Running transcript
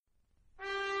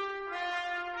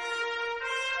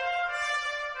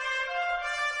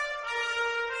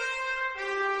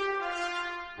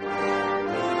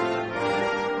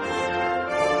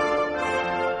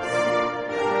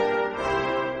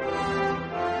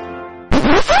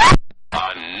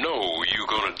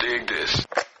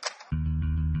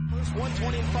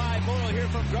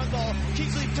from Grunthal.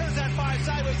 Kingsley turns that 5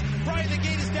 sideways. Brian, the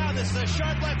gate is down. This is a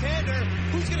sharp left-hander.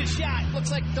 Who's going to shot?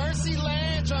 Looks like Darcy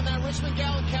Lange on that Richmond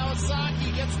Gallon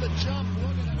Kawasaki gets the jump.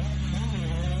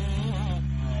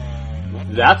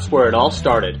 That's where it all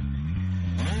started.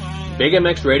 Big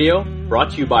MX Radio,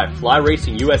 brought to you by Fly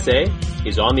Racing USA,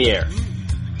 is on the air.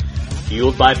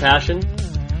 Fueled by passion,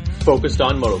 focused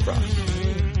on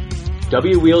motocross.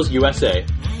 W Wheels USA,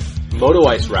 Moto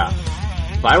Ice Wrap,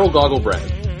 Viral Goggle Brand,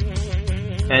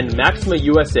 and Maxima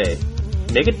USA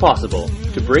make it possible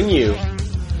to bring you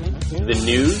the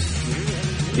news,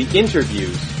 the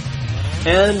interviews,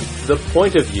 and the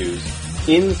point of views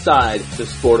inside the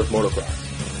sport of motocross.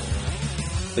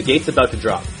 The gate's about to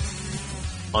drop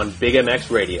on Big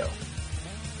MX Radio.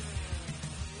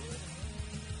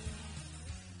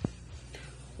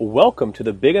 Welcome to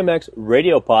the Big MX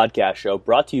Radio Podcast Show,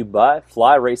 brought to you by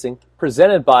Fly Racing,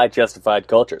 presented by Justified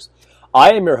Cultures.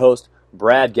 I am your host,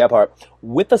 Brad Gebhardt.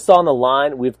 With us on the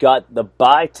line, we've got the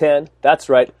By 10, that's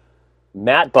right,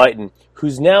 Matt Byton,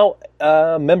 who's now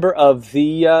a member of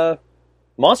the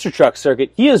Monster Truck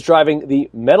circuit. He is driving the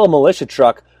Metal Militia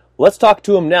truck. Let's talk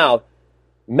to him now.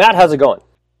 Matt, how's it going?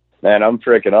 Man, I'm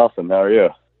freaking awesome. How are you?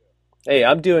 Hey,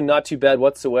 I'm doing not too bad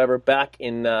whatsoever. Back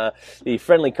in the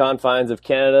friendly confines of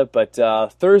Canada, but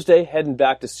Thursday heading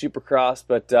back to Supercross.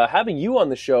 But having you on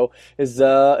the show is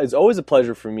always a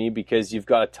pleasure for me because you've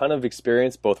got a ton of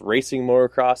experience, both racing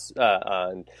motocross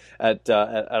at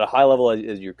a high level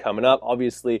as you're coming up.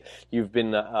 Obviously, you've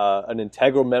been an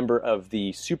integral member of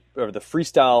the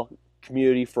freestyle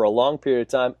community for a long period of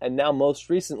time, and now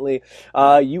most recently,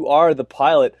 you are the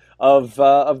pilot of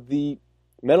the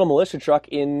Metal Militia truck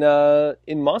in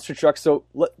Monster Truck. So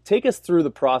take us through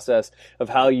the process of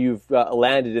how you've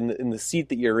landed in the seat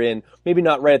that you're in. Maybe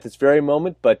not right at this very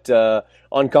moment, but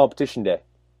on competition day.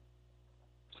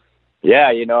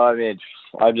 Yeah,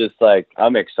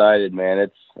 I'm excited,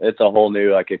 man. It's a whole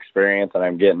new experience, and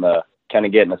I'm getting a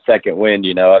second wind.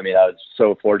 I was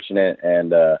so fortunate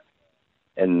and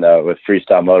with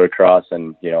Freestyle Motocross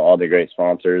and all the great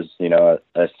sponsors.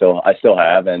 I still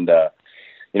have, and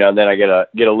then I get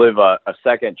to live a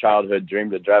second childhood dream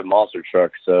to drive monster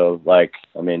trucks. So I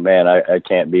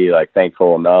can't be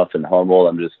thankful enough and humble.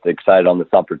 I'm just excited on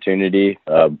this opportunity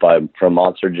from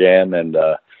Monster Jam and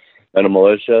Metal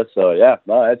Militia. So yeah,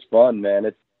 no, it's fun, man.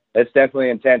 It's definitely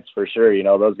intense for sure.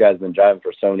 Those guys have been driving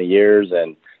for so many years,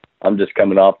 and I'm just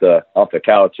coming off the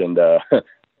couch and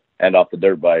and off the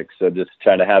dirt bike. So just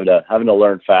having to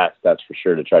learn fast, that's for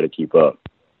sure, to try to keep up.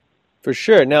 For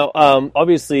sure. Now,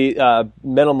 obviously,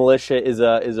 Metal Militia is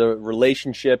a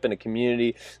relationship and a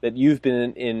community that you've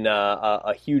been in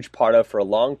a huge part of for a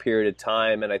long period of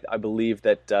time, and I believe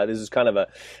that this is kind of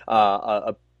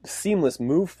a seamless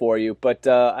move for you. But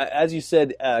as you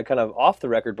said, kind of off the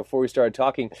record before we started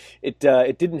talking, it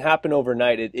didn't happen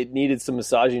overnight. It needed some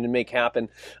massaging to make happen.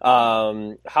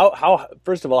 How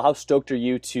first of all, how stoked are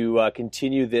you to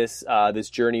continue this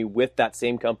journey with that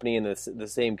same company and the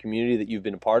same community that you've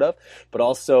been a part of? But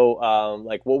also,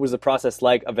 what was the process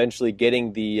like eventually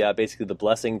getting basically the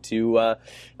blessing to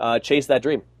chase that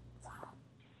dream?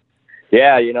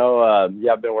 Yeah,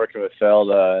 I've been working with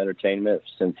Feld Entertainment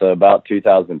since about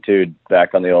 2002,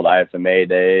 back on the old IFMA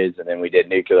days, and then we did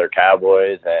Nuclear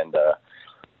Cowboys. And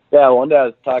one day I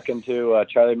was talking to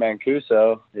Charlie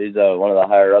Mancuso. He's one of the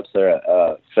higher ups there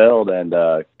at Feld, and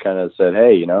kind of said,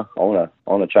 "Hey, I want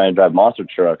to try and drive monster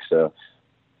trucks." So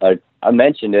I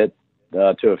mentioned it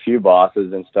to a few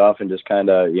bosses and stuff, and just kind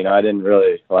of, I didn't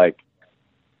really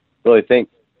think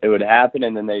it would happen.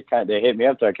 And then they hit me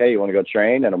up, like, "Hey, you want to go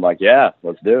train?" And I'm like, "Yeah,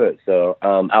 let's do it." So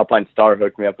Alpine Star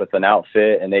hooked me up with an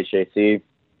outfit, and HAC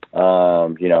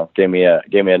gave me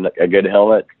a good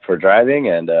helmet for driving,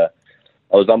 and I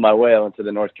was on my way. I went to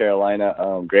the North Carolina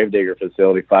Gravedigger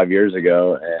facility 5 years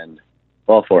ago,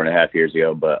 4.5 years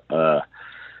ago, but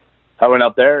I went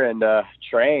up there and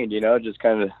trained, just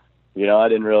kind of, I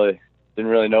didn't really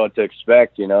know what to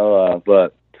expect,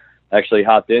 but actually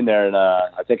hopped in there, and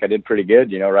I think I did pretty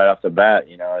good, right off the bat.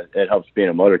 It helps being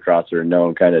a motocrosser and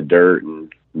knowing kind of dirt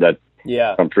and that.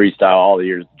 Yeah. From freestyle all the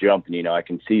years jumping, I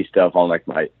can see stuff on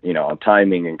my, on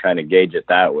timing and kind of gauge it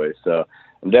that way. So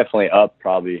I'm definitely up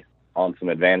probably on some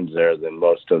advantage there than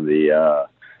most of the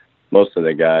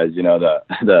guys.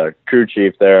 The crew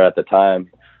chief there at the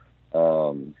time,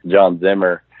 John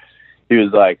Zimmer, he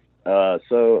was like,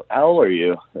 "So how old are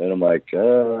you?" And I'm like,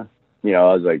 I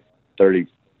was like 30.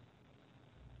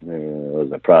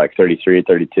 Was it probably 33,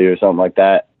 32 or something like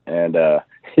that? And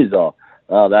he's all,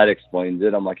 "Oh, that explains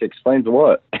it." I'm like, "Explains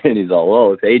what?" And he's all, "Well,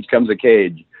 with age comes a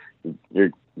cage.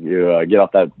 You get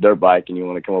off that dirt bike and you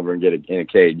want to come over and get in a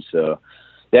cage." So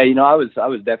Yeah, I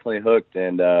was definitely hooked,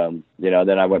 and then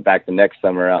I went back the next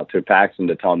summer out to Paxton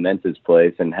to Tom Mentz's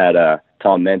place and had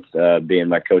Tom Mentz being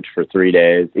my coach for 3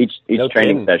 days. Each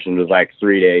training session was like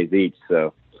 3 days each,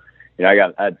 so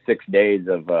I had 6 days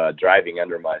of driving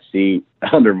under my seat,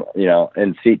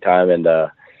 in seat time, and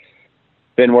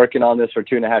been working on this for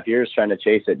 2.5 years, trying to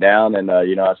chase it down. And I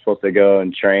was supposed to go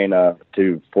and train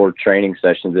to 4 training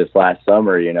sessions this last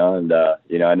summer, and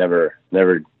I never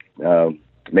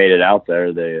made it out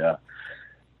there.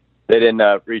 They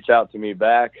didn't reach out to me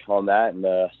back on that, and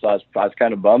so I was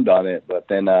kind of bummed on it. But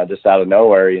then just out of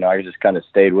nowhere, I just kind of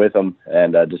stayed with them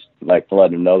and just like to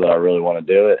let them know that I really want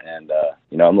to do it. And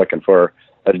I'm looking for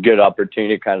a good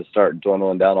opportunity to kind of start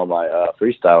dwindling down on my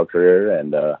freestyle career.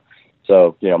 And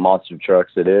so monster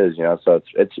trucks it is. So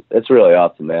it's really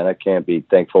awesome, man. I can't be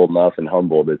thankful enough and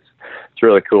humbled. It's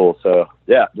really cool. So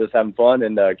yeah, just having fun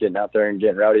and getting out there and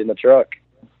getting rowdy in the truck.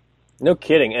 No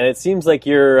kidding, and it seems like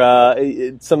you're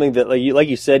it's something that, like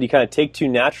you said, you kind of take to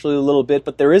naturally a little bit,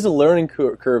 but there is a learning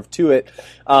curve to it.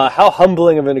 How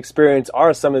humbling of an experience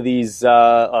are some of these,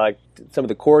 some of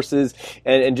the courses,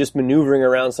 and just maneuvering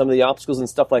around some of the obstacles and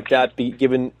stuff like that?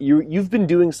 Given you've been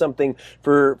doing something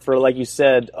for like you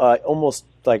said, almost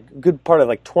like a good part of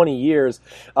like 20 years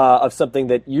of something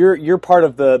that you're part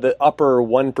of the upper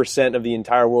 1% of the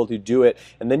entire world who do it,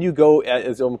 and then you go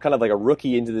as kind of like a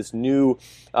rookie into this new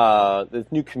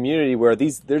community where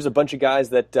there's a bunch of guys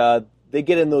that they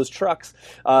get in those trucks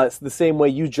the same way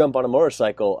you jump on a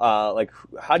motorcycle. Like,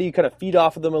 how do you kind of feed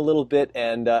off of them a little bit?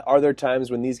 And are there times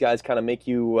when these guys kind of make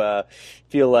you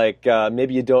feel like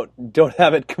maybe you don't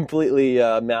have it completely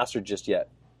mastered just yet?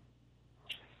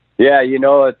 Yeah,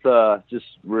 it's just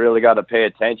really got to pay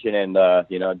attention. And, I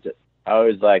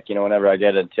always like, whenever I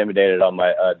get intimidated on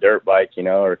my dirt bike,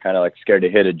 or kind of like scared to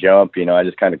hit a jump, I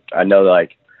just I know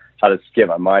like how to get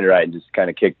my mind right and just kind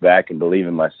of kick back and believe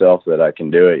in myself that I can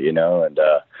do it, and,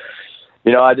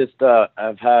 I just,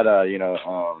 I've had,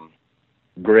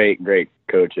 great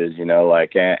coaches, and a lot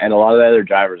of the other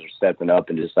drivers are stepping up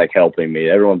and just like helping me.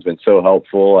 Everyone's been so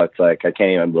helpful. It's like, I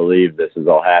can't even believe this is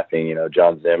all happening.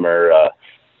 John Zimmer,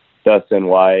 Dustin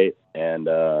White, and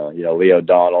Lee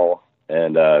O'Donnell,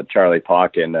 and Charlie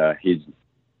Pocken. He's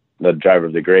the driver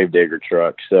of the Gravedigger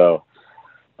truck, so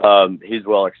he's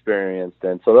well experienced.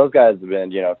 And so those guys have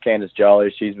been, Candace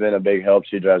Jolly, she's been a big help.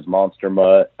 She drives Monster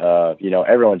Mutt.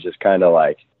 Everyone's just kind of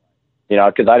like,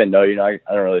 because I didn't know, I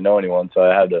don't really know anyone, so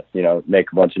I had to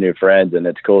make a bunch of new friends. And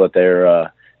it's cool that they're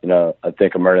I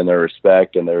think I'm earning their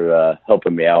respect, and they're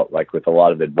helping me out like with a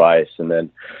lot of advice. And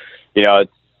then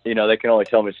it's, they can only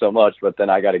tell me so much, but then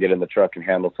I got to get in the truck and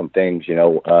handle some things.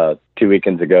 2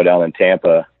 weekends ago down in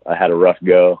Tampa, I had a rough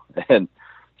go. And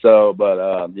so,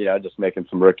 but, just making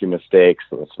some rookie mistakes,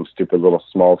 some stupid little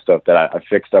small stuff that I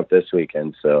fixed up this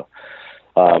weekend. So,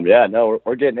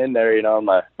 we're getting in there.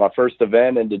 My first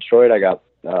event in Detroit, I got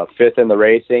 5th in the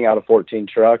racing out of 14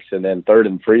 trucks, and then 3rd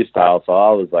in freestyle. So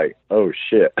I was like, oh,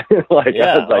 shit.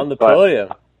 On the podium.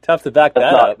 Tough to back that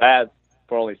up. Not bad.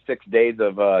 For only 6 days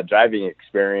of driving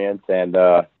experience, and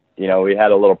we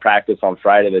had a little practice on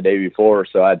Friday the day before,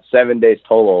 so I had 7 days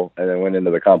total, and then went into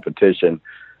the competition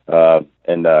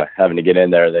and having to get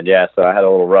in there. Then so I had a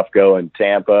little rough go in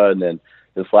Tampa, and then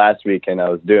this last weekend I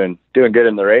was doing good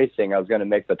in the racing. I was going to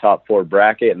make the top 4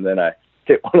 bracket, and then I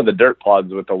hit one of the dirt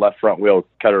pods with the left front wheel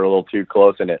cutter a little too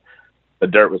close, and the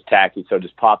dirt was tacky, so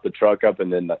just popped the truck up,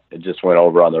 and then it just went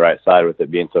over on the right side. With it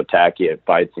being so tacky, it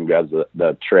bites and grabs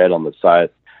the tread on the side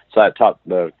top,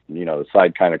 the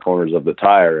side kind of corners of the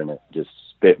tire, and it just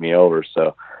spit me over.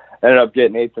 So I ended up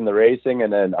getting 8th in the racing,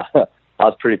 and then I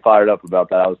was pretty fired up about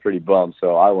that. I was pretty bummed,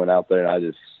 so I went out there and I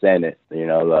just sent it.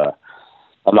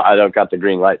 I don't got the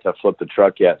green light to flip the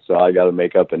truck yet, so I got to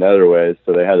make up in other ways.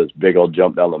 So they had this big old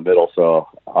jump down the middle, so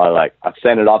I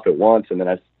sent it off at once, and then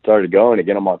I started going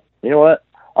again. I'm like, you know what?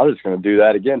 I'm just going to do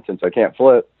that again since I can't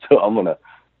flip. So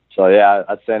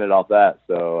I sent it off that.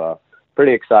 So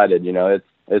pretty excited.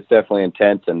 It's definitely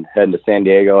intense, and heading to San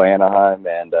Diego, Anaheim,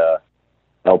 and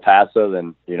El Paso.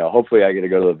 Then, hopefully I get to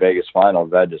go to the Vegas finals.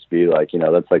 That'd just be like,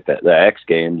 that's like the X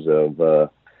Games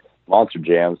of Monster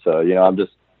Jam. So,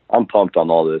 I'm pumped on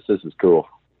all this. This is cool.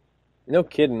 No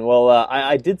kidding. Well,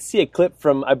 I did see a clip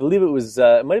from, I believe it was,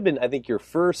 it might have been, I think, your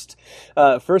first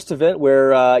event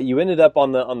where you ended up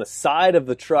on the side of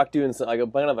the truck doing some,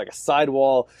 kind of like a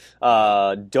sidewall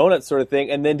donut sort of thing,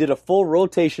 and then did a full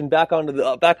rotation back onto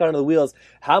the wheels.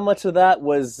 How much of that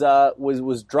was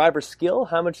driver skill?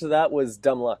 How much of that was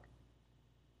dumb luck?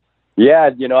 Yeah,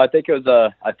 I think it was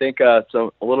a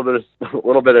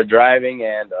little bit of driving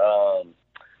and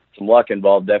some luck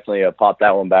involved. Definitely popped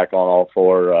that one back on all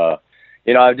 4.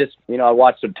 I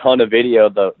watched a ton of video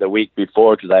the week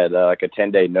before because I had like a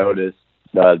 10-day notice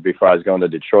before I was going to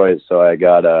Detroit. So I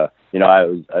got, I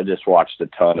just watched a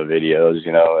ton of videos,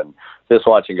 and just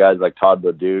watching guys like Todd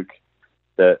LeDuc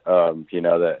that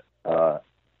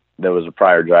was a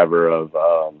prior driver of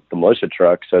the militia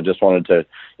truck. So just wanted to,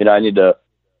 I need to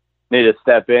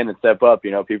step in and step up.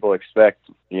 People expect,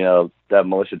 that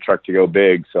militia truck to go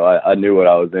big. So I knew what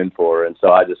I was in for. And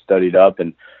so I just studied up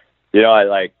and,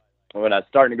 when I was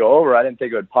starting to go over, I didn't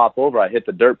think it would pop over. I hit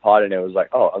the dirt pot and it was like,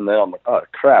 and then I'm like, oh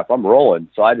crap, I'm rolling.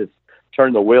 So I just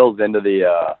turned the wheels into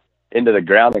the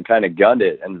ground and kind of gunned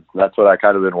it. And that's what I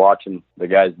kind of been watching the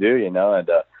guys do, and I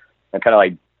kind of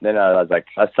like, then I was like,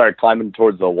 I started climbing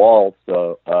towards the wall.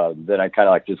 So then I kind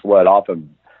of like just let off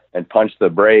and punched the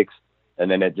brakes.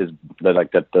 And then it just,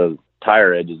 the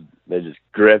tire edges, they just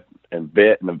gripped and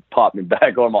bit and then popped me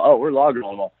back on. We're log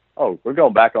rolling. We're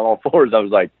going back on all fours. I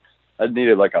was like, I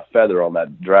needed like a feather on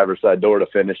that driver's side door to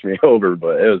finish me over,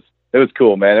 but it was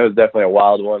cool, man. It was definitely a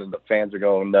wild one, and the fans are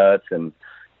going nuts, and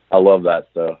I love that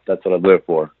stuff. That's what I live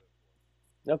for.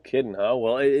 No kidding, huh?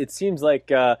 Well, it seems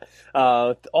like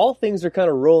all things are kind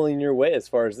of rolling your way as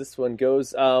far as this one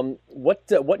goes.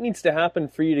 What needs to happen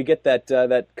for you to get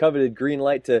that coveted green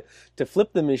light to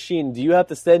flip the machine? Do you have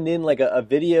to send in like a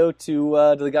video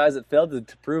to the guys at Feld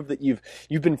to prove that you've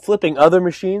been flipping other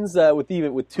machines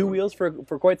with two wheels for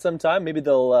quite some time? Maybe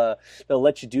they'll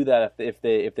let you do that if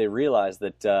they realize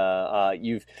that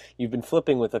you've been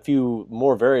flipping with a few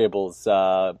more variables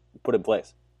put in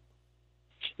place.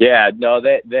 Yeah, no,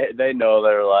 they know.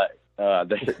 They're like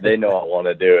they know I want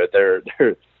to do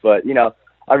it. But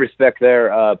I respect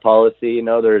their policy.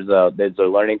 There's a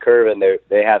learning curve, and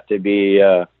they have to be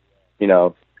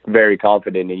very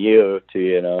confident in you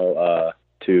to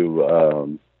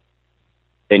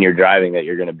in your driving that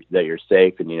you're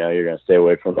safe and you're gonna stay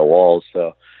away from the walls.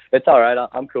 So it's all right.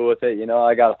 I'm cool with it.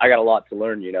 I got a lot to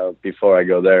learn. Before I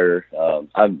go there,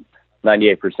 I'm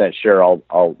 98% sure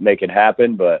I'll make it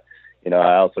happen, but.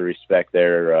 I also respect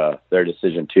their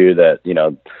decision too. That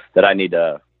I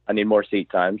need more seat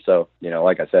time. So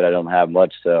like I said, I don't have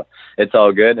much, so it's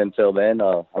all good. Until then,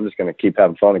 I'm just gonna keep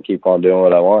having fun and keep on doing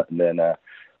what I want, and then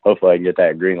hopefully I can get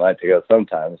that green light to go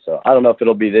sometime. So I don't know if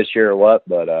it'll be this year or what,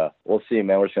 but we'll see,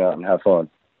 man. We're just gonna out and have fun.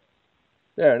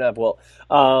 Fair enough. Well,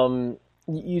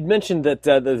 you'd mentioned that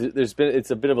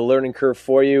it's a bit of a learning curve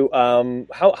for you.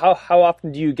 How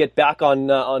often do you get back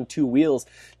on two wheels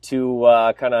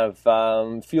to kind of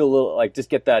feel a little like just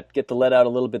get the let out a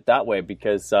little bit that way?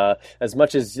 Because as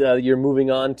much as you're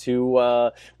moving on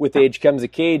to with age comes a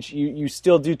cage, you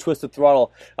still do twist the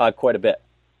throttle quite a bit.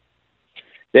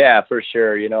 Yeah, for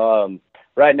sure.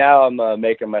 Right now I'm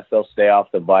making myself stay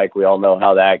off the bike. We all know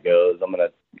how that goes. I'm gonna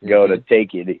go to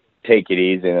take it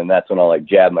easy, and that's when I'll like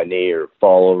jab my knee or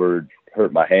fall over,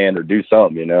 hurt my hand or do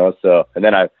something, so, and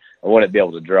then I wouldn't be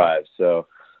able to drive. So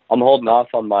I'm holding off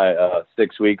on my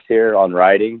 6 weeks here on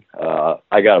riding.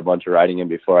 I got a bunch of riding in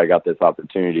before I got this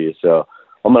opportunity. So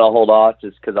I'm going to hold off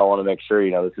just because I want to make sure,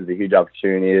 this is a huge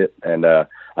opportunity and I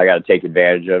got to take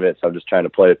advantage of it. So I'm just trying to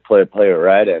play it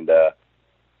right and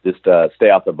just stay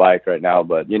off the bike right now.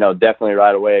 But, definitely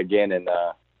ride away again in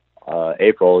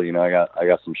April. I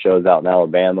got some shows out in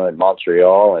Alabama and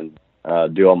Montreal and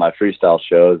do all my freestyle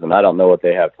shows, and I don't know what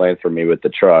they have planned for me with the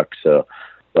truck. So,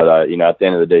 but at the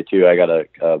end of the day too, I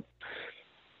gotta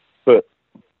put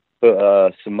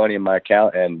some money in my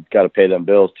account and gotta pay them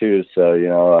bills too.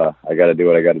 So I gotta do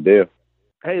what I gotta do.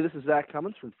 Hey, this is Zach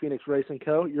Cummins from Phoenix Racing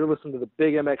Co. You're listening to the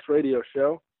Big MX Radio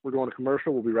Show. We're going to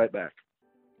commercial. We'll be right back.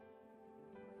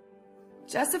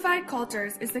 Justified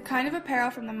Cultures is the kind of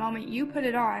apparel from the moment you put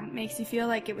it on makes you feel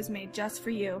like it was made just for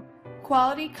you.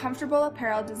 Quality, comfortable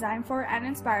apparel designed for and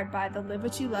inspired by the Live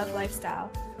What You Love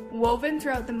lifestyle. Woven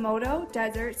throughout the moto,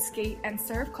 desert, skate, and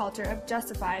surf culture of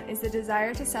Justified is the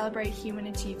desire to celebrate human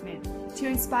achievement, to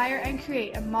inspire and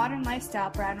create a modern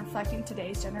lifestyle brand reflecting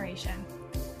today's generation.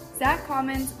 Zach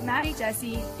Commons, Matty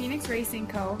Jesse, Phoenix Racing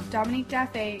Co., Dominique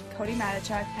Daffé, Cody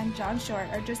Matichuk, and John Short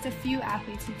are just a few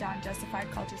athletes who don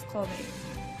Justified Cultures clothing.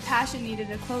 Passion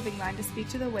needed a clothing line to speak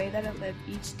to the way that it lived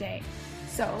each day,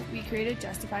 so we created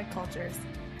Justified Cultures.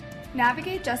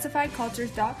 Navigate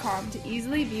justifiedcultures.com to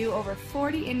easily view over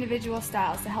 40 individual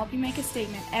styles to help you make a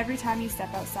statement every time you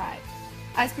step outside.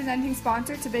 As presenting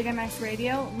sponsor to Big MX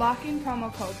Radio, lock in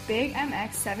promo code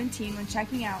BIGMX17 when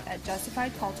checking out at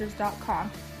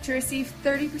justifiedcultures.com to receive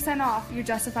 30% off your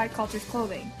Justified Cultures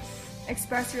clothing.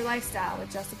 Express your lifestyle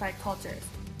with Justified Cultures.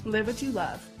 Live what you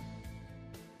love.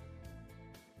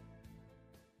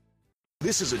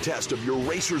 This is a test of your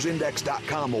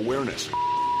RacersIndex.com awareness.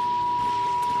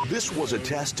 This was a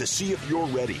test to see if you're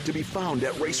ready, to be found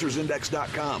at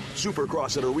racersindex.com.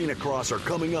 Supercross and Arena Cross are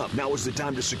coming up. Now is the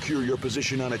time to secure your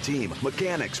position on a team.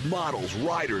 Mechanics, models,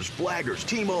 riders, flaggers,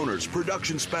 team owners,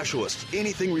 production specialists,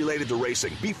 anything related to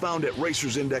racing. Be found at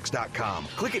racersindex.com.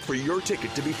 Click it for your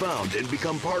ticket to be found and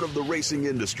become part of the racing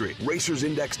industry.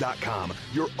 Racersindex.com,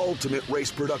 your ultimate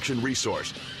race production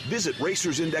resource. Visit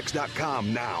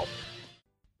racersindex.com now.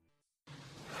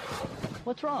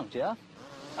 What's wrong, Jeff?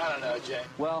 I don't know, Jay.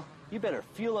 Well, you better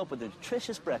fuel up with a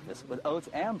nutritious breakfast with Oats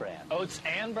and Bran. Oats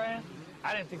and Bran?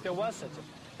 I didn't think there was such a thing.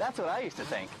 That's what I used to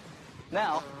think.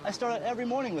 Now, I start out every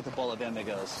morning with a bowl of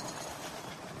Amigos.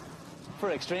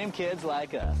 For extreme kids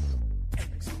like us.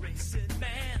 Ex-racing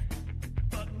man,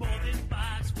 but more than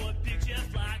bikes, what Big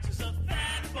Jeff likes is a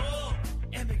fat bowl.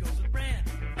 Amigos with Bran,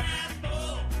 fat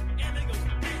bowl. Amigos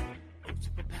with Bran, Oats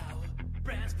for power,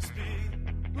 Bran's for speed.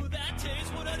 Ooh, that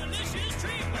tastes what a delicious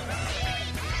treat.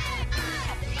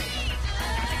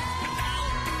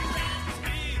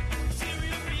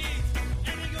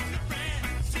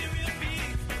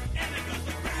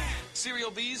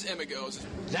 Cereal B's Amigos.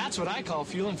 That's what I call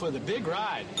fueling for the big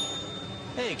ride.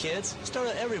 Hey, kids, start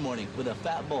out every morning with a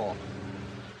fat bowl.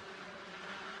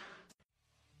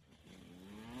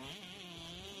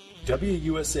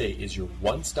 WUSA is your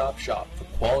one-stop shop for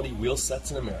quality wheel sets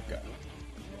in America.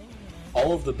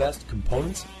 All of the best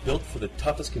components built for the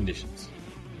toughest conditions.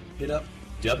 Hit up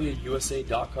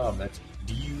WUSA.com, that's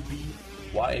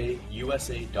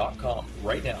DUBYAUSA.com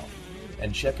right now,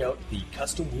 and check out the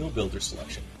custom wheel builder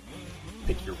selection.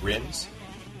 Pick your rims,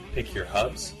 pick your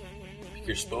hubs, pick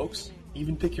your spokes,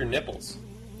 even pick your nipples,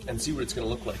 and see what it's going to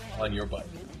look like on your bike.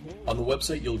 On the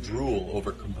website, you'll drool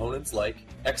over components like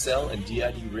XL and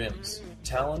DID rims,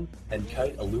 Talon and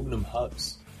Kite aluminum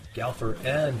hubs, Galfer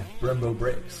and Brembo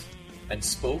brakes, and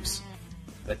spokes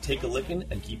that take a licking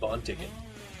and keep on ticking.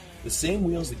 The same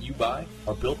wheels that you buy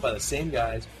are built by the same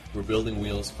guys who are building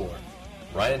wheels for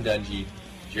Ryan Dungey,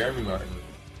 Jeremy Martin,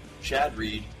 Chad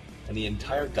Reed, and the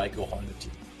entire Geico Honda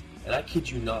team. And I kid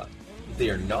you not, they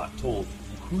are not told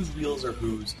whose wheels are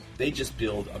whose, they just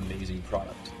build amazing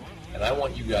product. And I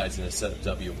want you guys in a set of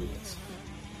W wheels.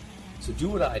 So do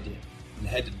what I did and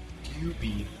head to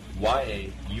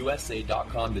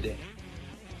WBYAUSA.com today.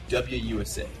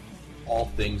 WUSA, all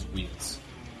things wheels.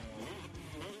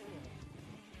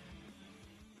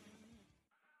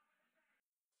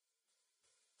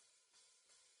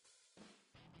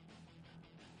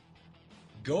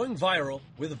 Going viral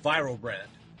with Viral Brand.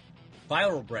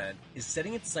 Viral Brand is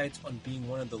setting its sights on being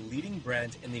one of the leading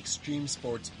brands in the extreme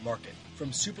sports market,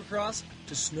 from supercross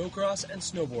to snowcross and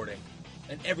snowboarding,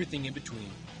 and everything in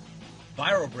between.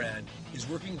 Viral Brand is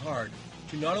working hard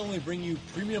to not only bring you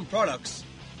premium products,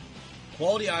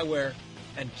 quality eyewear,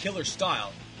 and killer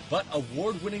style, but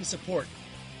award-winning support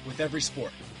with every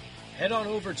sport. Head on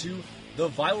over to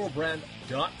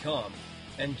theviralbrand.com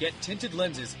and get tinted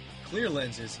lenses, clear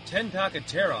lenses, 10-pack of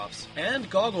tear-offs, and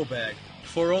goggle bag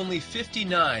for only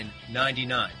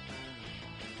 $59.99.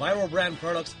 Viral Brand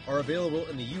products are available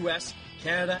in the US,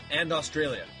 Canada, and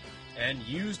Australia, and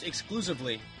used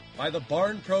exclusively by the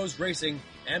Barn Pros Racing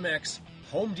MX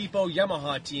Home Depot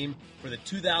Yamaha team for the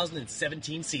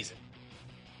 2017 season.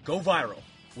 Go viral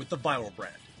with the Viral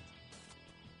Brand.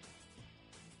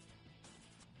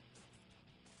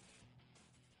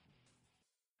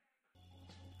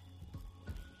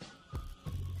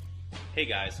 Hey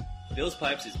guys, Bill's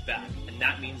Pipes is back, and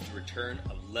that means the return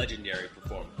of legendary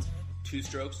performance. 2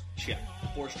 strokes? Check.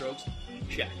 4 strokes?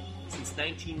 Check. Since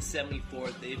 1974,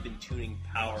 they've been tuning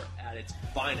power at its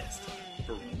finest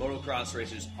for motocross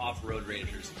racers, off-road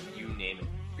racers, you name it.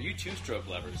 For you 2-stroke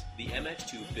lovers, the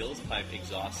MX2 Bill's Pipe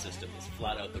exhaust system is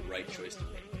flat out the right choice to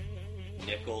make.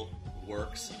 Nickel,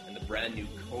 works, and the brand new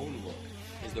cone look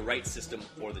is the right system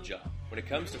for the job. When it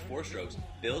comes to 4 strokes,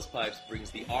 Bill's Pipes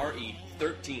brings the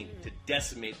RE13 to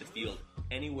decimate the field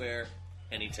anywhere,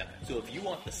 anytime. So if you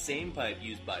want the same pipe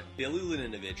used by Billy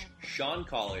Laninovich, Sean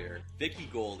Collier, Vicky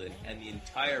Golden, and the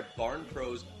entire Barn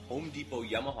Pros Home Depot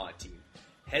Yamaha team,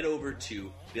 head over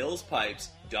to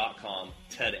billspipes.com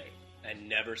today and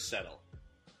never settle.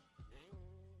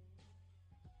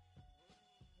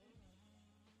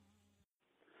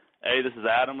 Hey, this is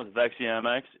Adam with Vexia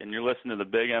MX, and you're listening to the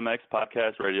Big MX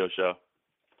Podcast Radio Show.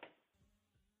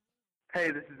 Hey,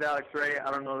 this is Alex Ray.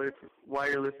 I don't know why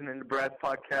you're listening to Brad's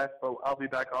podcast, but I'll be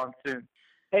back on soon.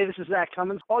 Hey, this is Zach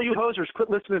Cummins. All you hosers,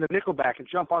 quit listening to Nickelback and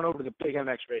jump on over to the Big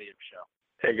MX Radio Show.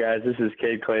 Hey, guys, this is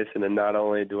Cade Clayson, and not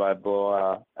only do I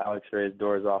blow Alex Ray's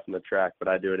doors off in the track, but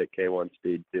I do it at K1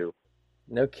 speed, too.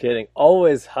 No kidding.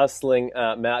 Always hustling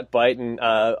Matt Byton.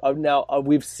 Now,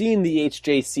 we've seen the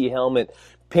HJC helmet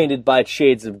painted by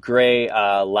Shades of Grey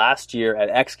last year at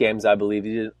X Games, I believe.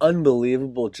 He did an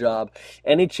unbelievable job.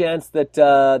 Any chance that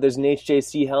there's an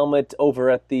HJC helmet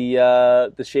over at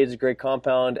the Shades of Grey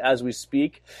compound as we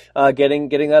speak, getting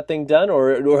that thing done,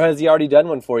 or has he already done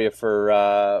one for you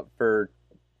for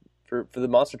the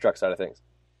monster truck side of things?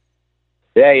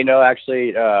 Yeah,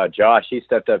 actually, Josh, he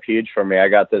stepped up huge for me. I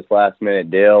got this last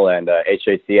minute deal, and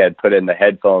HJC had put in the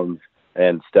headphones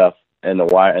and stuff, and the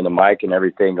wire and the mic and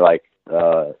everything, like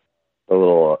a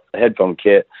little headphone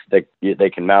kit that they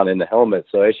can mount in the helmet.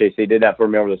 So HJC did that for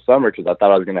me over the summer because I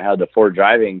thought I was going to have the Ford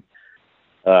driving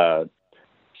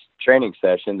training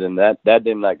sessions, and that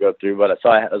did not go through. But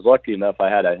I was lucky enough I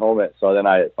had a helmet, so then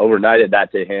I overnighted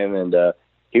that to him, and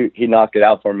he knocked it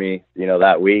out for me,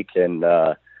 that week, and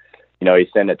he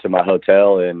sent it to my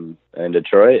hotel in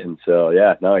Detroit, and so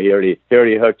he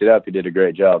already hooked it up. He did a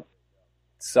great job.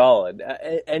 Solid.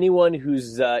 Anyone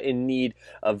who's in need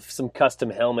of some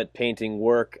custom helmet painting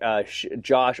work,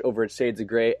 Josh over at Shades of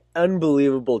Grey,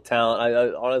 unbelievable talent.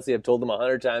 I honestly have told him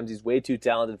 100 times he's way too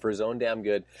talented for his own damn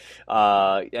good.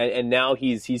 And now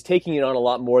he's taking it on a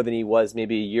lot more than he was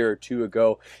maybe a year or two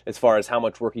ago as far as how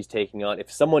much work he's taking on.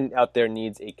 If someone out there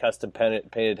needs a custom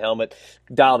painted helmet,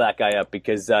 dial that guy up,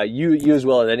 because you as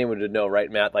well as anyone would know, right,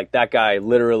 Matt? Like, that guy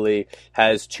literally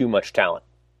has too much talent.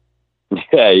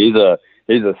 Yeah,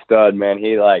 he's a stud, man.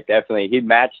 He definitely he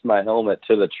matched my helmet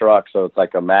to the truck, so it's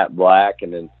like a matte black,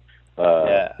 and then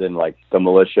then like the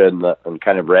militia and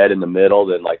kind of red in the middle.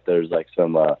 Then like there's like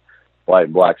some white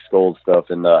and black skull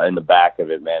stuff in the back of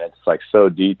it, man. It's like so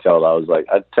detailed. I was like,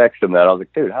 I texted him that. I was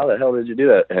like, dude, how the hell did you do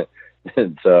that?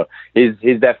 And so he's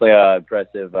definitely an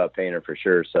impressive painter for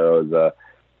sure. So I was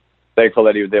thankful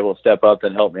that he was able to step up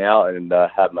and help me out and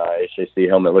have my HJC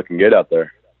helmet looking good out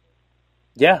there.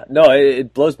 Yeah, no,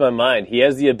 it blows my mind. He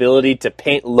has the ability to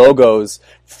paint logos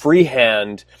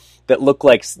freehand that look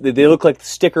like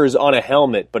stickers on a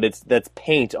helmet, but that's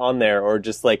paint on there, or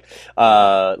just like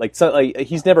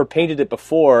he's never painted it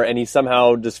before, and he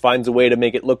somehow just finds a way to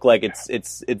make it look like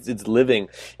it's living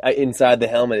inside the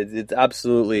helmet. It's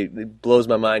absolutely, it blows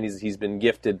my mind. He's been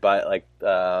gifted by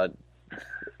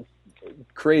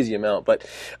crazy amount, but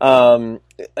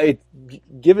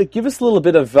give us a little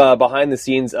bit of behind the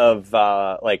scenes of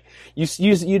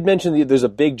you'd mentioned that there's a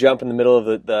big jump in the middle of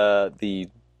the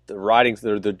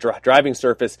driving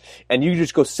surface, and you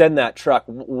just go send that truck.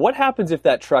 What happens if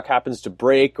that truck happens to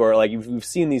break, or like we've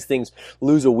seen these things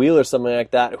lose a wheel or something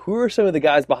like that? Who are some of the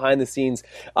guys behind the scenes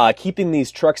keeping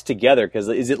these trucks together? Because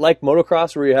is it like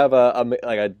motocross where you have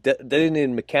a designated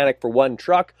mechanic for one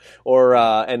truck, or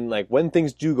and like when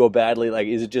things do go badly, like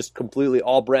is it just completely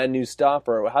all brand new stuff,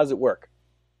 or how does it work?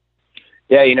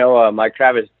 Yeah, my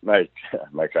crew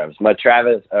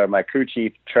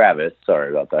chief Travis. Sorry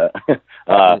about that.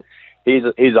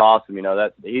 He's awesome.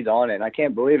 That he's on it, and I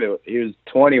can't believe it. He was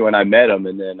 20 when I met him,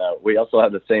 and then we also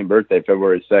have the same birthday,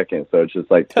 February 2nd. So it's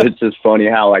just like it's just funny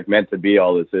how like meant to be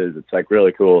all this is. It's like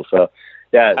really cool. So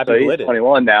yeah, so he's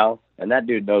 21 now, and that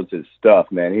dude knows his stuff,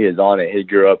 man. He is on it. He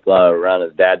grew up around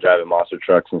his dad driving monster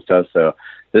trucks and stuff. So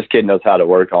this kid knows how to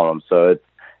work on them. So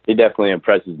he definitely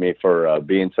impresses me for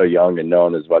being so young and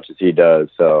knowing as much as he does.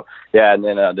 So yeah, and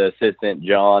then the assistant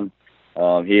John,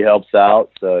 he helps out.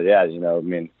 So yeah,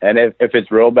 and if it's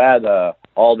real bad,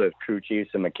 all the crew chiefs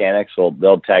and mechanics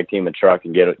they'll tag team a truck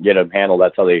and get them handled.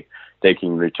 That's how they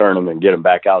can return them and get them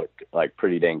back out like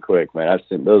pretty dang quick, man. I've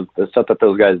seen the stuff that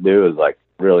those guys do is like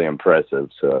really impressive.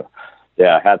 So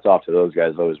yeah, hats off to those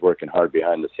guys, always working hard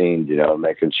behind the scenes,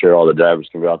 making sure all the drivers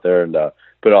can go out there and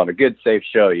put on a good, safe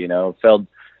show.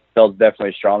 Feld's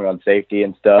definitely strong on safety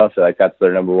and stuff. Like that's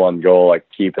their number one goal, like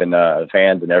keeping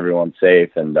fans and everyone safe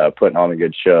and putting on a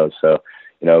good show. So,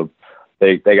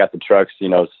 they got the trucks,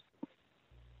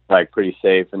 like pretty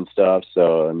safe and stuff.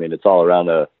 So it's all around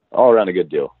a good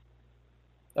deal.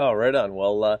 Oh, right on.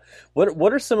 Well,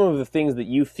 what are some of the things that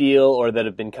you feel or that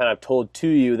have been kind of told to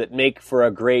you that make for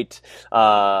a great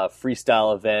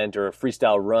freestyle event or a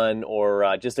freestyle run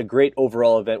or just a great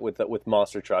overall event with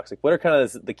monster trucks? Like, what are kind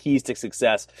of the keys to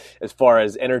success as far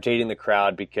as entertaining the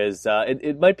crowd? Because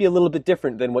it might be a little bit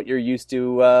different than what you're used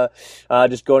to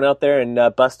just going out there and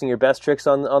busting your best tricks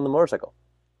on the motorcycle.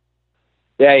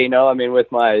 Yeah,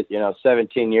 with my,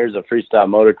 17 years of freestyle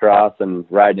motocross and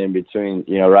riding in between,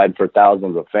 riding for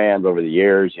thousands of fans over the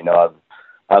years,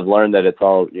 I've learned that it's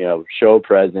all, show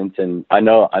presence, and I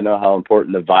know how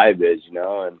important the vibe is,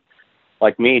 and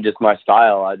like me, just my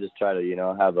style, I just try to, I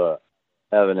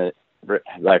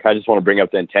just want to bring up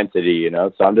the intensity,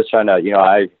 so I'm just trying to,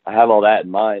 I have all that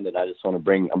in mind, and I just want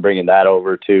to I'm bringing that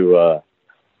over to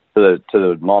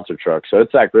the monster truck. So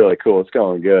it's like really cool. It's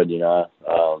going good,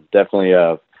 definitely,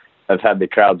 have had the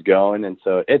crowds going, and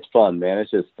so it's fun, man.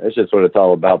 It's just what it's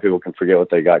all about. People can forget what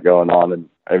they got going on and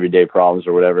everyday problems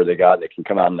or whatever they got. They can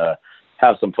come out and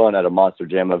have some fun at a Monster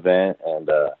Jam event, and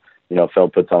you know, Phil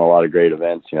puts on a lot of great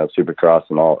events, you know, Supercross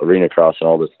and all, Arena Cross and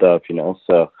all this stuff, you know.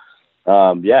 So,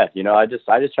 yeah, you know, I just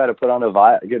try to put on a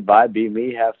good vibe, be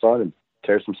me, have fun, and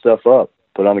tear some stuff up,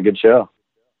 put on a good show.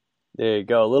 There you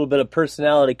go. A little bit of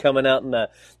personality coming out in the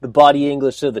body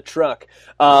English of the truck.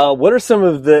 What are some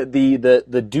of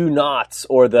the do nots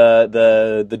or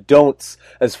the don'ts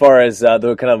as far as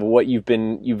the kind of what you've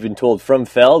been told from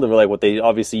Feld, or like what they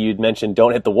obviously you'd mentioned,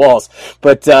 don't hit the walls,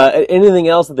 but anything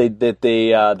else that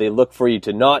they look for you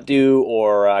to not do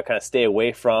or kind of stay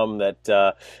away from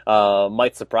that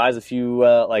might surprise a few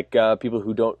people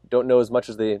who don't know as much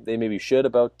as they maybe should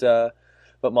about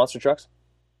monster trucks?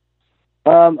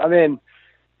 I mean,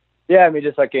 yeah, I mean,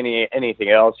 just like anything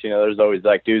else, you know, there's always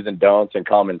like do's and don'ts and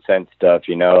common sense stuff,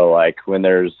 you know, like when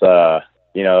there's,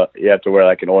 you know, you have to wear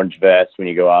like an orange vest when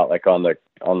you go out, like on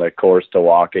the course to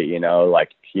walk it, you know,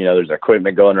 like, you know, there's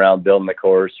equipment going around building the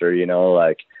course, or, you know,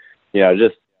 like, you know,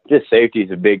 just safety is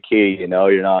a big key, you know,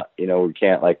 you're not, you know, we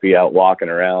can't like be out walking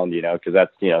around, you know, cause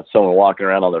that's, you know, someone walking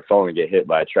around on their phone and get hit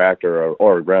by a tractor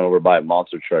or run over by a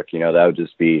monster truck, you know, that would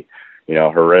just be, you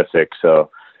know, horrific.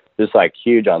 So, just like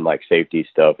huge on like safety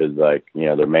stuff is like, you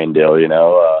know, their main deal, you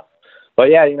know. But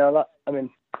yeah, you know, I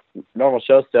mean, normal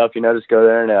show stuff, you know, just go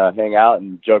there and hang out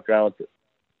and joke around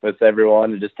with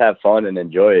everyone and just have fun and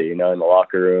enjoy it, you know, in the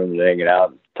locker room, hanging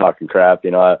out, and talking crap. You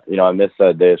know, I miss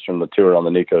days from the tour on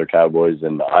the Nuclear Cowboys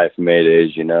and the IFMA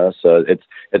days, you know. So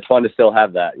it's fun to still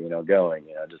have that, you know, going,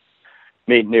 you know, just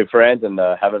meeting new friends and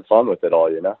having fun with it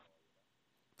all, you know.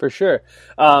 For sure.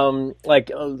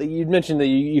 You mentioned that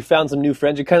you found some new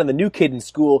friends. You're kind of the new kid in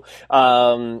school.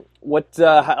 How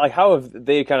have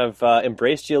they kind of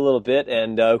embraced you a little bit?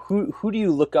 And who do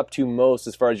you look up to most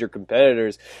as far as your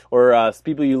competitors or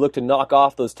people you look to knock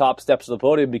off those top steps of the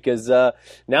podium? Because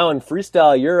now in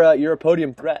freestyle, you're a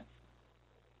podium threat.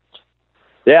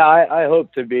 Yeah, I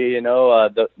hope to be. You know,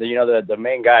 the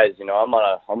main guys. You know, I'm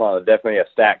on definitely a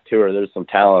stacked tour. There's some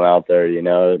talent out there. You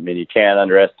know, I mean, you can't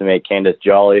underestimate Candace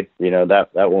Jolly. You know,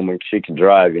 that woman, she can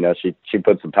drive. You know, she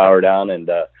puts some power down. And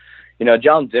you know,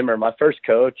 John Zimmer, my first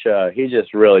coach, he's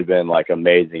just really been like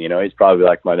amazing. You know, he's probably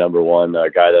like my number one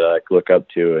guy that I like look up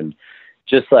to, and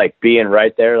just like being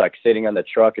right there, like sitting on the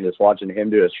truck and just watching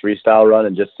him do his freestyle run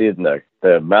and just seeing the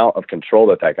amount of control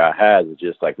that guy has is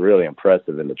just like really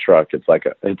impressive in the truck. It's like,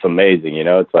 it's amazing, you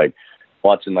know, it's like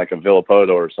watching like a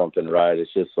Villapoto or something, right?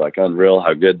 It's just like unreal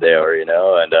how good they are, you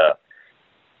know? And,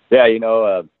 yeah, you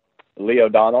know, Lee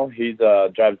O'Donnell, he's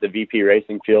drives the VP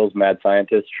Racing Fuels Mad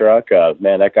Scientist truck.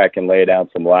 Man, that guy can lay down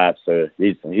some laps. So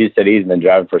he said he's been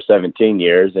driving for 17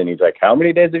 years, and he's like, how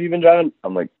many days have you been driving?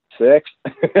 I'm like, 6.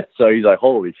 So he's like,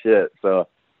 holy shit. So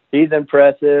he's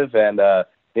impressive. And,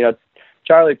 you know,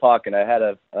 Charlie Pauken, I had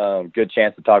a good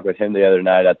chance to talk with him the other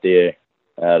night at the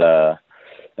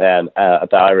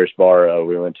Irish bar.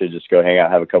 We went to just go hang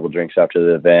out, have a couple drinks after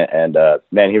the event. And,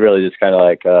 man, he really just kind of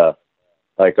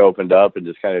like opened up and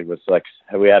just kind of was like,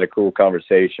 we had a cool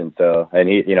conversation. So, and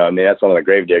he, you know, I mean, that's one of the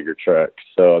Gravedigger trucks.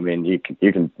 So, I mean, you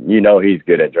know, he's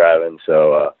good at driving.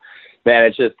 So, man,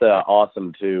 it's just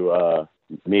awesome to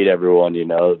meet everyone, you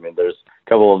know. I mean, there's a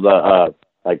couple of the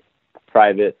like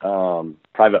private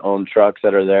owned trucks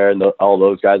that are there, and all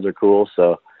those guys are cool.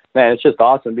 So, man, it's just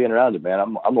awesome being around it, man.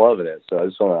 I'm loving it. So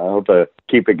I hope to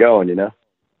keep it going, you know.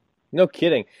 No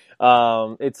kidding.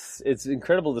 It's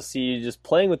incredible to see you just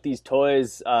playing with these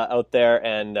toys out there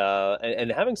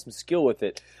and having some skill with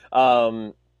it.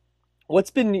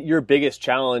 What's been your biggest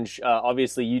challenge?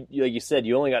 Obviously, you like you said,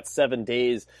 you only got 7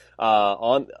 days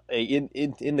in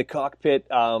the cockpit.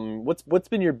 What's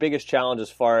been your biggest challenge as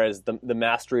far as the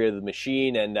mastery of the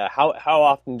machine, and how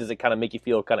often does it kind of make you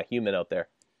feel kind of human out there?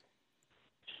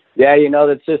 Yeah, you know,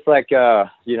 that's just like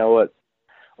you know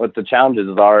what the challenges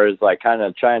are is like kind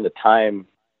of trying to time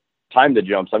the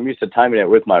jumps. I'm used to timing it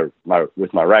with my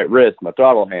right wrist, my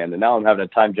throttle hand, and now I'm having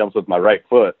to time jumps with my right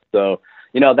foot. So,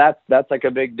 you know, that's like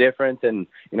a big difference. And,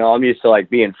 you know, I'm used to like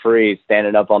being free,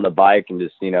 standing up on the bike and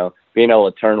just, you know, being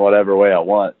able to turn whatever way I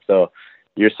want. So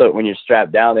when you're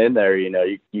strapped down in there, you know,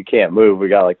 you can't move. We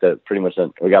got like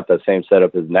we got the same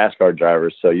setup as NASCAR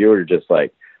drivers. So you were just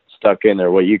like stuck in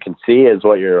there. What you can see is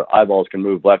what your eyeballs can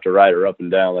move left or right or up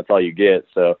and down. That's all you get.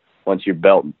 So once you're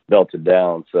belted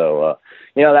down. So,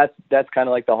 you know, that's kind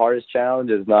of like the hardest challenge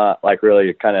is not like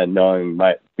really kind of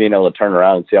being able to turn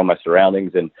around and see all my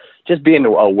surroundings and just being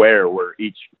aware where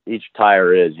each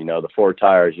tire is, you know, the 4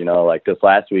 tires, you know, like this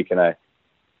last week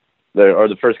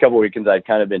the first couple of weekends, I'd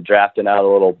kind of been drafting out a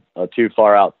little too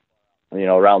far out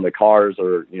around the cars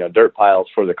or, dirt piles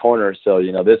for the corners. So,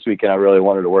 this weekend I really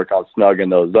wanted to work on snugging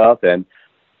those up, and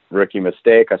rookie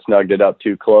mistake, I snugged it up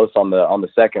too close on the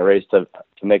second race to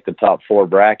make the top 4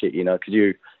 bracket, because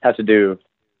you have to do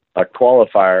a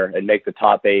qualifier and make the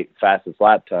top 8 fastest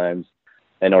lap times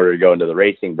in order to go into the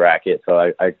racing bracket.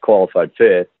 So I qualified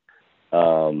 5th,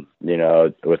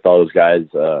 with all those guys.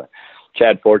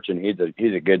 Chad Fortune,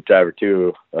 he's a good driver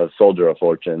too, a Soldier of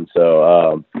Fortune.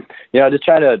 So, just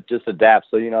trying to just adapt.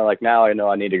 So, like now I know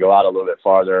I need to go out a little bit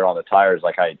farther on the tires.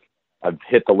 Like I've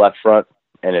hit the left front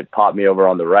and it popped me over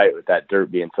on the right with that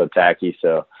dirt being so tacky.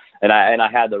 So, and I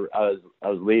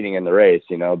was leading in the race,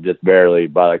 just barely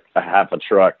by like a half a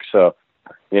truck. So,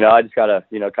 I just gotta,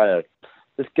 kind of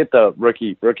just get the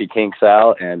rookie kinks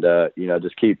out and,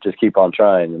 just keep on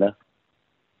trying,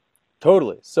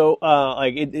 Totally. So,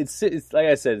 it's like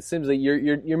I said, it seems like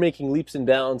you're making leaps and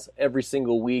bounds every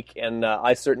single week, and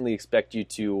I certainly expect you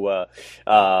to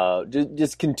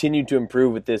just continue to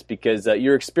improve with this, because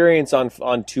your experience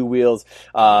on 2 wheels,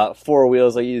 4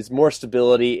 wheels, is more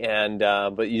stability, and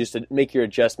but you just make your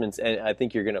adjustments, and I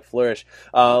think you're going to flourish.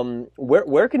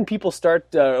 Where can people start?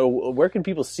 Where can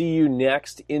people see you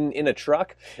next in a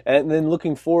truck? And then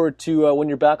looking forward to when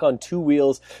you're back on 2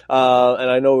 wheels,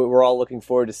 and I know we're all looking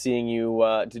forward to seeing you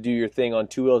to do your thing on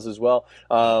 2 wheels as well.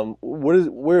 What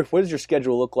does your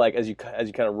schedule look like as you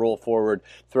kind of roll forward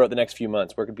throughout the next few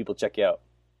months? Where can people check you out?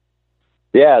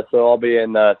 Yeah, so I'll be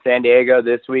in San Diego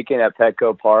this weekend at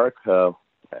Petco Park,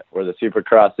 where the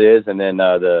Supercross is, and then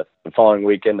the following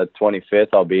weekend, the 25th,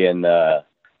 I'll be in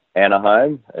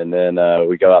Anaheim, and then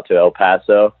we go out to El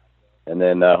Paso, and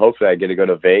then hopefully I get to go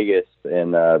to Vegas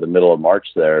in the middle of March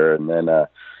there, and then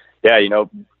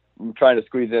I'm trying to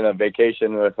squeeze in a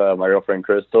vacation with my girlfriend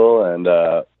Crystal,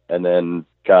 and then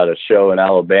got a show in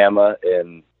Alabama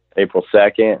in April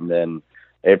 2nd, and then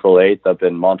April 8th up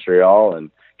in Montreal, and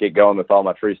get going with all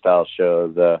my freestyle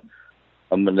shows.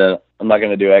 I'm not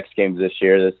gonna do X Games this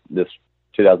year. This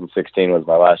 2016 was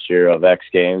my last year of X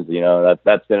Games.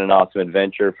 That's been an awesome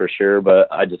adventure for sure, but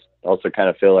I just also kind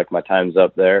of feel like my time's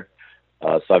up there.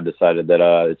 So I've decided that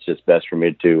it's just best for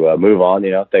me to move on.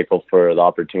 Thankful for the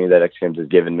opportunity that X Games has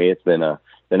given me. It's been a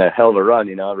hell of a run.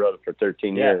 I rode it for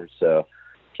 13 years, so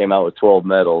came out with 12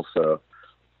 medals. So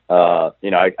I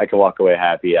can walk away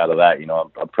happy out of that.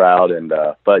 I'm proud, and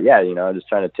but yeah, I'm just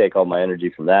trying to take all my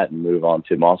energy from that and move on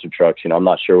to monster trucks. I'm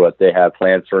not sure what they have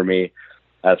planned for me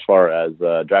as far as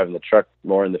driving the truck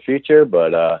more in the future,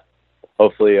 but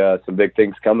hopefully some big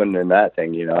things coming in that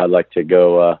thing. I'd like to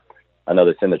go. I know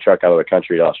they send the truck out of the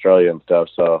country to Australia and stuff,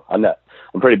 so I'm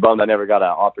pretty bummed I never got an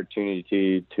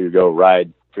opportunity to go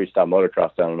ride freestyle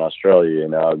motocross down in Australia.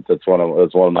 That's one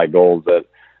of my goals that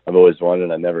I've always wanted,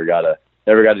 and I never got to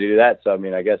do that. So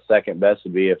I guess second best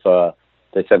would be if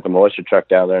they sent the militia truck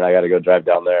down there and I got to go drive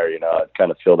down there. I'd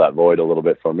kind of fill that void a little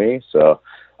bit for me. So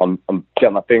I'm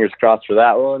got my fingers crossed for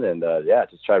that one, and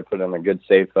just try to put in a good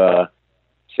safe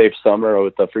summer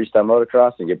with the freestyle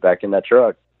motocross and get back in that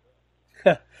truck.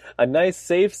 A nice,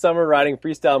 safe summer riding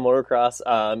freestyle motocross.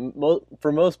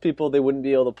 For most people, they wouldn't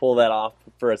be able to pull that off.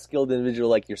 For a skilled individual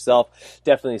like yourself,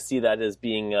 definitely see that as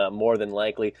being more than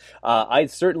likely. I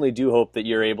certainly do hope that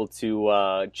you're able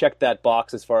to check that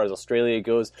box as far as Australia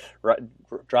goes.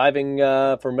 Driving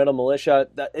for Metal Militia,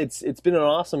 it's been an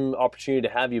awesome opportunity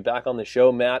to have you back on the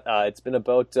show, Matt. It's been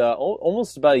about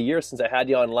almost about a year since I had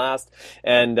you on last,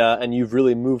 and you've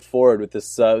really moved forward with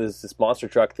this monster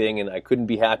truck thing, and I couldn't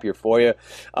be happier for you.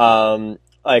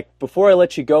 Before I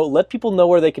let you go, let people know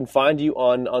where they can find you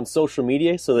on social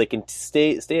media so they can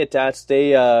stay attached,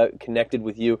 stay connected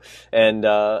with you, and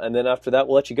then after that,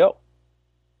 we'll let you go.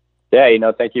 Yeah,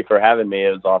 thank you for having me.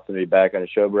 It was awesome to be back on the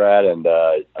show, Brad, and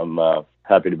I'm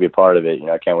happy to be a part of it.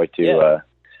 I can't wait to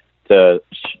show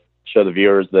the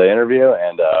viewers the interview,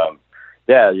 and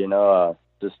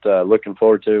just looking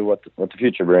forward to what the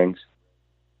future brings.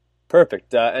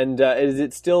 Perfect. And is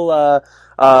it still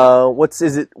what's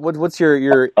your what's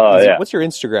your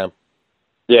Instagram?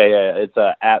 Yeah. It's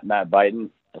at Matt Buyten.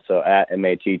 So at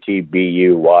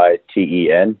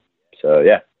MattBuyten. So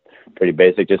yeah, pretty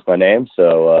basic, just my name.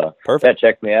 So perfect. Yeah,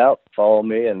 check me out, follow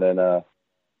me, and then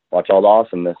watch all the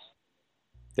awesomeness.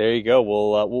 There you go.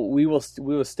 We will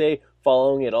stay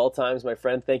following at all times, my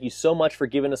friend. Thank you so much for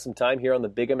giving us some time here on the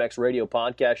Big MX Radio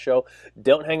podcast show.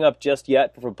 Don't hang up just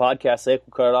yet. For podcast sake,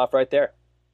 we'll cut it off right there.